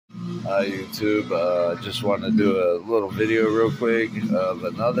YouTube. Just want to do a little video real quick of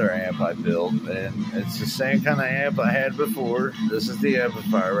another amp I built, and it's the same kind of amp I had before. This is the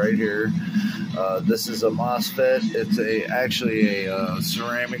amplifier right here. This is a MOSFET. It's actually a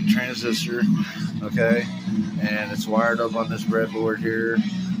ceramic transistor, okay, and it's wired up on this breadboard here.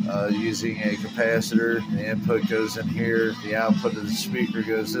 Using a capacitor. The input goes in here, the output of the speaker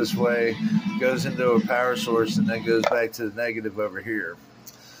goes this way, goes into a power source, and then goes back to the negative over here.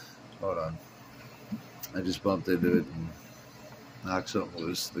 Hold on, I just bumped into it and knocked something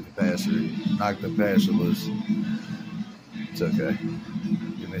loose. The capacitor, knocked the capacitor loose. It's okay,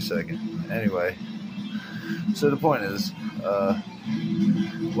 give me a second. Anyway, so the point is,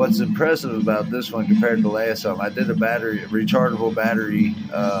 what's impressive about this one compared to the last time, I did a rechargeable battery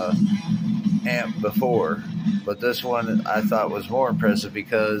amp before, but this one I thought was more impressive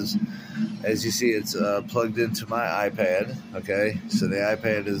because, as you see, it's plugged into my iPad. Okay, so the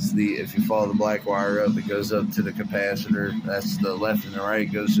iPad is if you follow the black wire up, it goes up to the capacitor. That's the left and the right,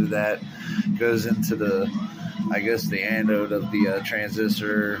 goes through that, goes into the, I guess, the anode of the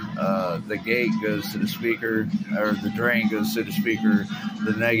transistor. The gate goes to the speaker, or the drain goes to the speaker.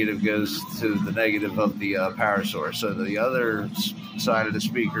 The negative goes to the negative of the power source. So the other side of the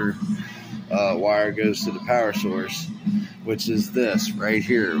speaker wire goes to the power source, which is this right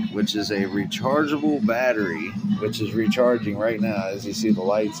here, which is a rechargeable battery, which is recharging right now, as you see the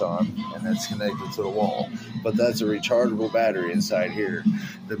lights on, and it's connected to the wall. But that's a rechargeable battery inside here.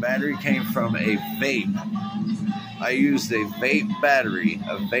 The battery came from a vape. I used a vape battery,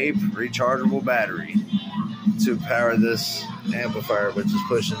 a vape rechargeable battery, to power this amplifier, which is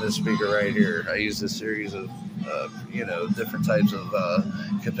pushing this speaker right here. I used a series of different types of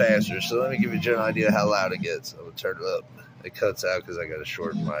capacitors. So let me give you a general idea how loud it gets. I'm gonna turn it up. It cuts out because I got to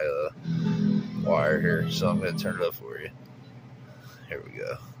shorten my wire here, so I'm gonna turn it up for you. Here we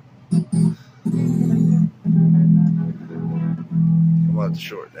go. Come on, it's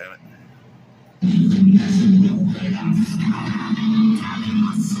short, damn it.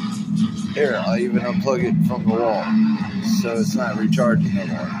 Here, I'll even unplug it from the wall, so it's not recharging no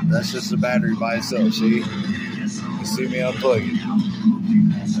more. That's just the battery by itself. See? You see me unplug it.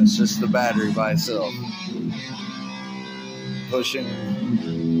 That's just the battery by itself. Pushing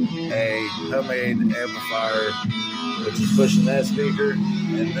a homemade amplifier, which is pushing that speaker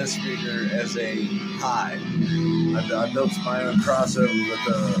and this speaker as a high. I built my own crossover with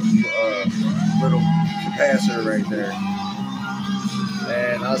a little capacitor right there.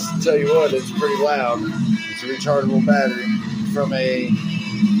 And I'll tell you what, it's pretty loud. It's a rechargeable battery from a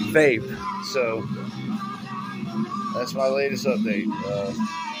vape. So that's my latest update.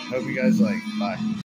 Hope you guys like. Bye.